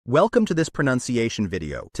Welcome to this pronunciation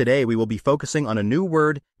video. Today we will be focusing on a new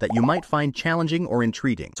word that you might find challenging or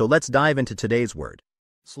intriguing. So let's dive into today's word.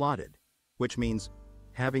 Slotted, which means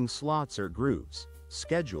having slots or grooves,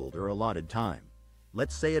 scheduled or allotted time.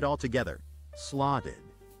 Let's say it all together. Slotted,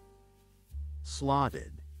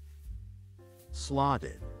 slotted,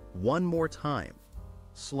 slotted. One more time.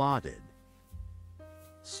 Slotted,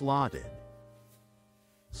 slotted,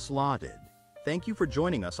 slotted. Thank you for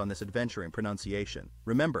joining us on this adventure in pronunciation.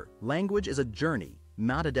 Remember, language is a journey,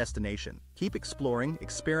 not a destination. Keep exploring,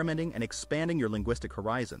 experimenting, and expanding your linguistic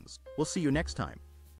horizons. We'll see you next time.